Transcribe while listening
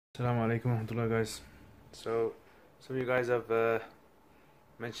Assalamu alaikum warahmatullahi guys. So some of you guys have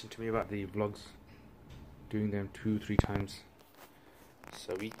mentioned to me about the vlogs, doing them 2-3 times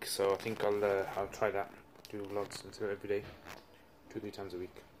a week. So I think I'll try that, do vlogs instead of every day, 2-3 times a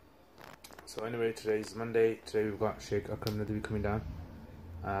week. So anyway, today is Monday. Today we've got Sheikh Akram Nadwi coming down,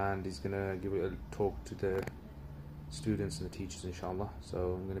 and he's gonna give a talk to the students and the teachers, inshallah.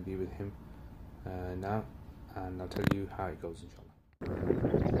 So I'm gonna be with him now, and I'll tell you how it goes, inshallah. In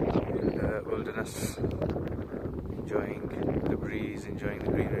the wilderness, enjoying the breeze, enjoying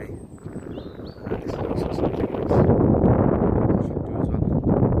the greenery. And this is also something else you should do as well.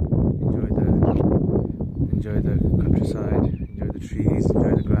 Enjoy the countryside, enjoy the trees,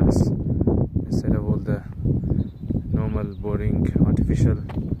 enjoy the grass, instead of all the normal, boring, artificial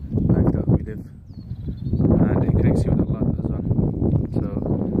life that we live. And it connects you with Allah as well. So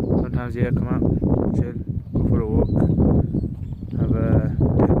sometimes, yeah, come out, chill, go for a walk, have a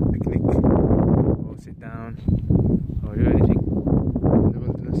little picnic, or sit down, or do anything in the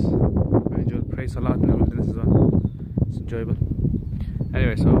wilderness. I enjoy pray salat in the wilderness as well. It's enjoyable.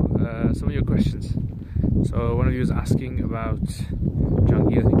 Anyway, so some of your questions. So one of you was asking about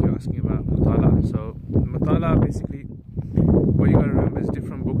Jahangir. I think you're asking about Mutala. So Mutala, basically, what you got to remember is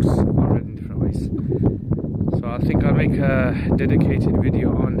different books are written in different ways. So I think I'll make a dedicated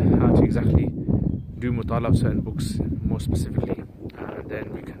video on how to exactly do Mutala of certain books more specifically, and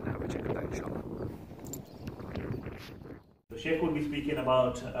then we can have a check of that, inshallah. The Sheikh will be speaking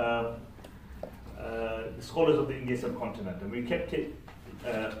about the scholars of the Indian subcontinent, and we kept it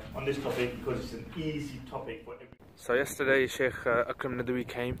on this topic because it's an easy topic for everyone. So yesterday Sheikh Akram Nadwi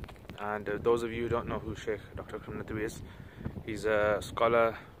came, and those of you who don't know who Sheikh Dr. Akram Nadwi is, he's a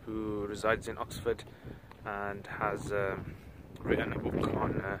scholar who resides in Oxford and has written a book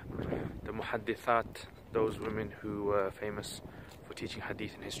on the Muhaddithat, those women who were famous for teaching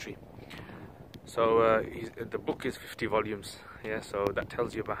hadith and history. So the book is 50 volumes, yeah, so that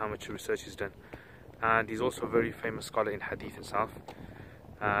tells you about how much research he's done. And he's also a very famous scholar in hadith himself,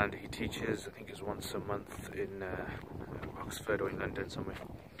 and he teaches, I think it's once a month in Oxford or in London somewhere.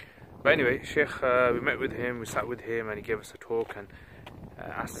 But anyway, Sheikh, we met with him, we sat with him, and he gave us a talk and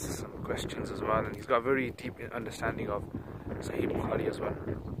asked us some questions as well. And he's got a very deep understanding of Sahih Bukhari as well.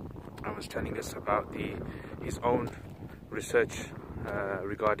 I was telling us about his own research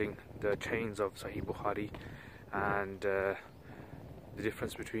regarding the chains of Sahih Bukhari, and the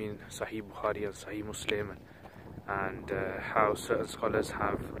difference between Sahih Bukhari and Sahih Muslim, and how certain scholars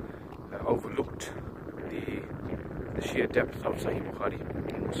have overlooked the sheer depth of Sahih Bukhari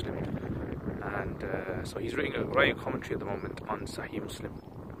and Muslim. And so he's writing a commentary at the moment on Sahih Muslim.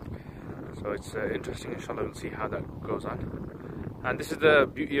 So it's interesting, inshallah. We'll see how that goes on. And this is the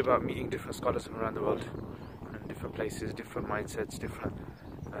beauty about meeting different scholars from around the world, and different places, different mindsets, different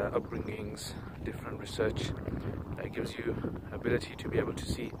upbringings, different research. It gives you ability to be able to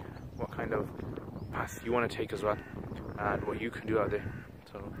see what kind of path you want to take as well, and what you can do out there.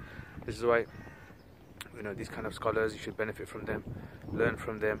 So this is why, you know, these kind of scholars, you should benefit from them, learn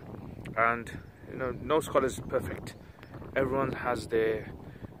from them. And you know, no scholar is perfect. Everyone has their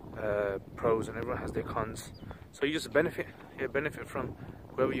pros and everyone has their cons. So you just benefit from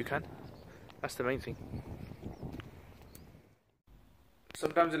whoever you can. That's the main thing.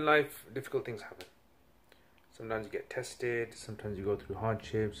 Sometimes in life, difficult things happen. Sometimes you get tested. Sometimes you go through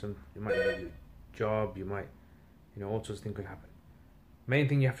hardships. You might lose your job. You might, you know, all sorts of things could happen. Main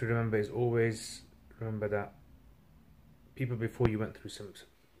thing you have to remember is always remember that people before you went through some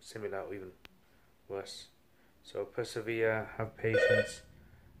similar or even worse. So persevere, have patience,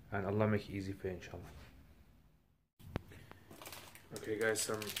 and Allah make it easy for you, inshallah. Okay guys,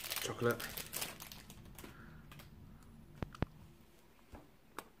 some chocolate.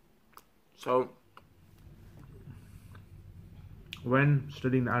 So when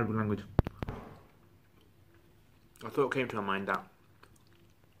studying the Arabic language, a thought came to my mind that,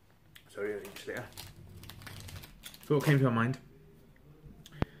 sorry, just later. Thought came to my mind,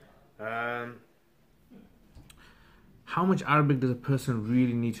 how much Arabic does a person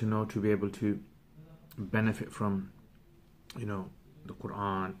really need to know to be able to benefit from, you know, the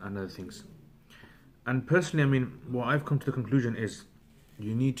Quran and other things? And personally, I mean, what I've come to the conclusion is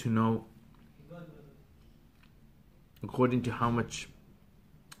you need to know according to how much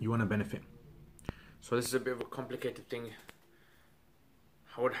you want to benefit. So this is a bit of a complicated thing.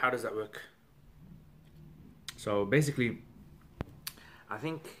 How does that work? So basically, I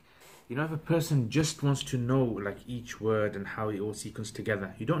think, you know, if a person just wants to know like each word and how it all sequences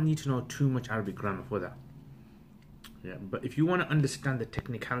together, you don't need to know too much Arabic grammar for that. Yeah, but if you want to understand the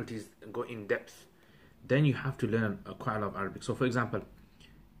technicalities and go in depth, then you have to learn quite a lot of Arabic. So for example,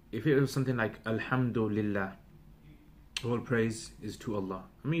 if it was something like Alhamdulillah, all praise is to Allah.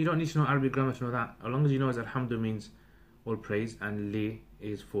 I mean, you don't need to know Arabic grammar to know that. As long as you know as Alhamdu means all praise, and Li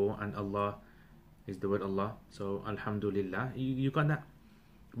is for, and Allah is the word Allah. So Alhamdulillah, you got that.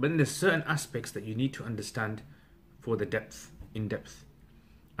 But then there's certain aspects that you need to understand for the depth, in depth.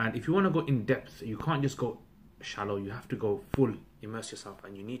 And if you want to go in depth, you can't just go shallow. You have to go full, immerse yourself,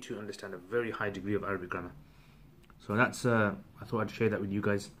 and you need to understand a very high degree of Arabic grammar. So that's I thought I'd share that with you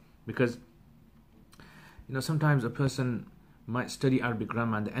guys, because sometimes a person might study Arabic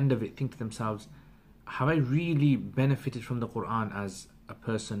grammar and at the end of it think to themselves, have I really benefited from the Quran as a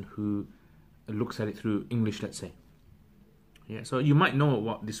person who looks at it through English, let's say? Yeah, so you might know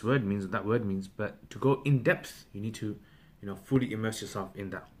what this word means, that word means, but to go in depth, you need to, fully immerse yourself in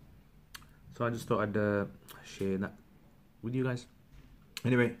that. So I just thought I'd share that with you guys.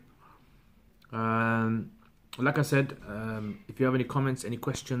 Anyway, like I said, if you have any comments, any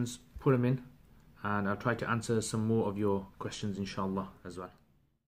questions, put them in, and I'll try to answer some more of your questions, inshallah, as well.